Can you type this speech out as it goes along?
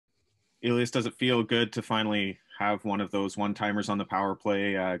Elias, does it feel good to finally have one of those one-timers on the power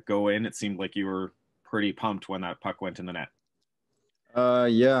play go in? It seemed like you were pretty pumped when that puck went in the net.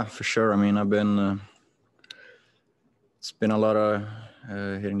 Yeah, for sure. I mean, it's been a lot of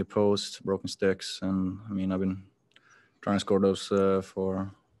hitting the post, broken sticks, and I mean, I've been trying to score those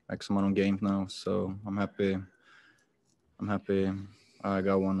for X amount of games now. So I'm happy. I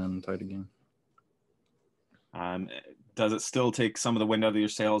got one and tied the game. Does it still take some of the wind out of your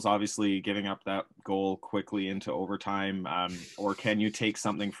sails, obviously giving up that goal quickly into overtime, or can you take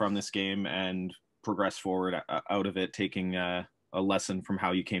something from this game and progress forward out of it, taking a lesson from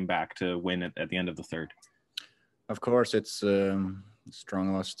how you came back to win at the end of the third? Of course, it's strong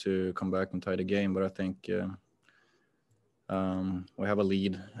of us to come back and tie the game, but I think we have a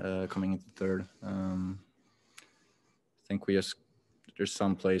lead coming into third. I think there's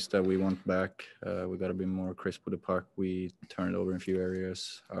some plays that we want back. We got to be more crisp with the puck. We turned over in a few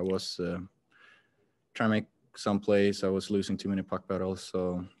areas. I was trying to make some plays. I was losing too many puck battles.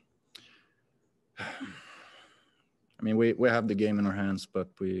 So, I mean, we have the game in our hands, but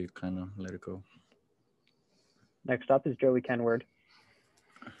we kind of let it go. Next up is Joey Kenward.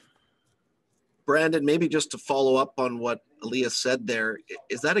 Brandon, maybe just to follow up on what Elias said there,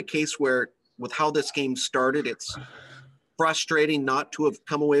 is that a case where with how this game started, it's frustrating not to have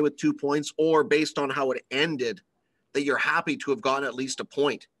come away with 2 points, or based on how it ended, that you're happy to have gotten at least a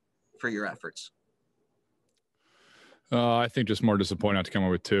point for your efforts? I think just more disappointed not to come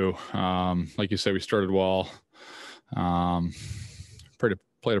away with two. Like you said, we started well.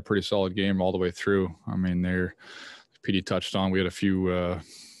 Played a pretty solid game all the way through. I mean, PD touched on, we had a few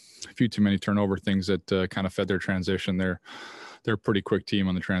too many turnover things that kind of fed their transition. They're a pretty quick team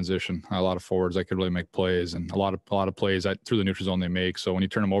on the transition. A lot of forwards that could really make plays, and a lot of plays through the neutral zone they make. So when you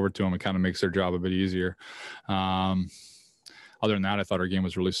turn them over to them, it kind of makes their job a bit easier. Other than that, I thought our game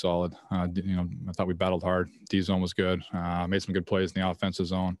was really solid. I thought we battled hard. D zone was good. Made some good plays in the offensive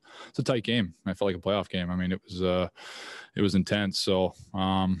zone. It's a tight game. I felt like a playoff game. I mean, it was intense. So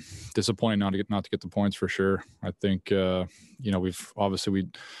disappointing not to get the points for sure. I think we've obviously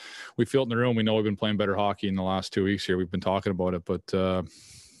we feel it in the room. We know we've been playing better hockey in the last 2 weeks here. We've been talking about it, but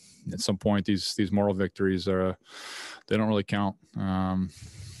at some point these moral victories they don't really count.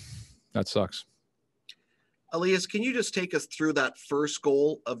 That sucks. Elias, can you just take us through that first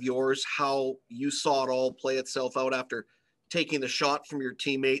goal of yours, how you saw it all play itself out after taking the shot from your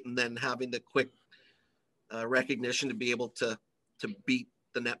teammate and then having the quick recognition to be able to beat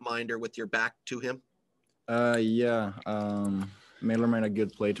the netminder with your back to him? Yeah. Miller made a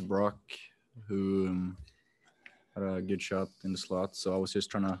good play to Brock, who had a good shot in the slot. So I was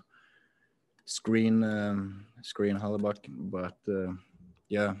just trying to screen Hellebuyck, but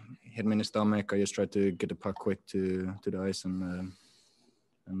yeah, hit me in the stomach. I just tried to get the puck quick to the ice and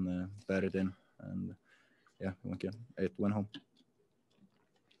bat it in, and yeah, it went home.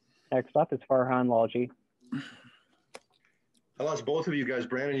 Next up is Farhan Lalji. I lost both of you guys.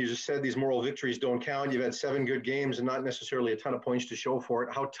 Brandon, you just said these moral victories don't count. You've had 7 good games and not necessarily a ton of points to show for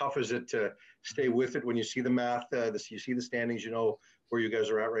it. How tough is it to stay with it when you see the math, you see the standings, you know where you guys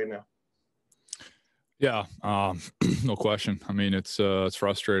are at right now? Yeah, no question. I mean, it's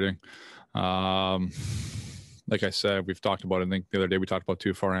frustrating. Like I said, we've talked about it. I think the other day we talked about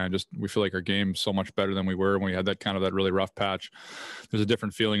too far, and we feel like our game's so much better than we were when we had that really rough patch. There's a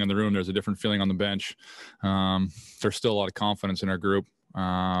different feeling in the room. There's a different feeling on the bench. There's still a lot of confidence in our group.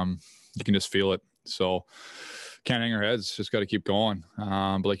 You can just feel it. So can't hang our heads. Just got to keep going.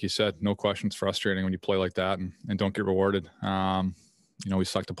 But like you said, no question, it's frustrating when you play like that and don't get rewarded. We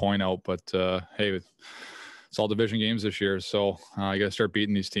sucked a point out, but hey, it's all division games this year. So you got to start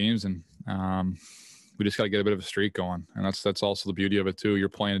beating these teams, and we just got to get a bit of a streak going. And that's also the beauty of it too. You're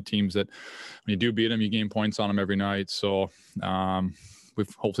playing teams that when you do beat them, you gain points on them every night. So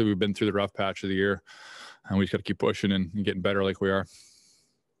hopefully we've been through the rough patch of the year, and we just got to keep pushing and getting better like we are.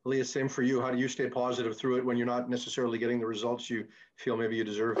 Elias, same for you. How do you stay positive through it when you're not necessarily getting the results you feel maybe you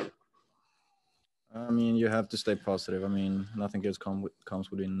deserve? I mean, you have to stay positive. I mean, nothing good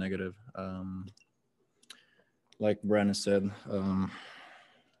comes with being negative. Like Brandon said,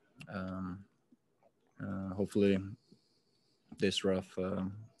 hopefully this rough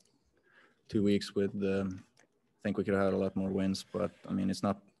 2 weeks I think we could have had a lot more wins, but I mean, it's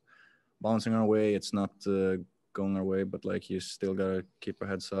not bouncing our way. It's not going our way, but like you still got to keep our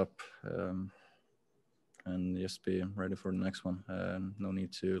heads up and just be ready for the next one. No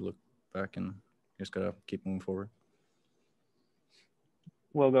need to look back, and just got to keep moving forward.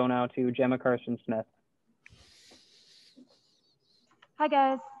 We'll go now to Gemma Carson-Smith. Hi,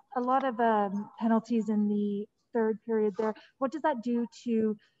 guys. A lot of penalties in the third period there. What does that do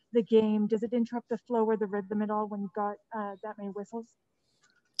to the game? Does it interrupt the flow or the rhythm at all when you've got that many whistles?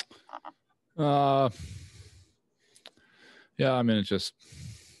 Yeah, I mean, it's just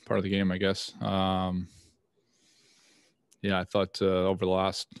part of the game, I guess. Yeah, I thought over the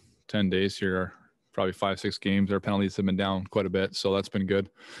last 10 days here, probably 5-6 games, our penalties have been down quite a bit, so that's been good.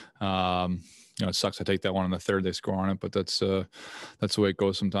 You know, it sucks to take that one on the third they score on it, but that's the way it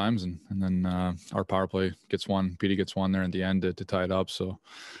goes sometimes. And then our power play gets one, Petey gets one there at the end to tie it up. So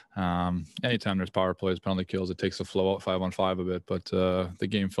anytime there's power plays, penalty kills, it takes the flow out 5-on-5 a bit. But the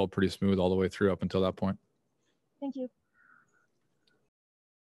game felt pretty smooth all the way through up until that point. Thank you.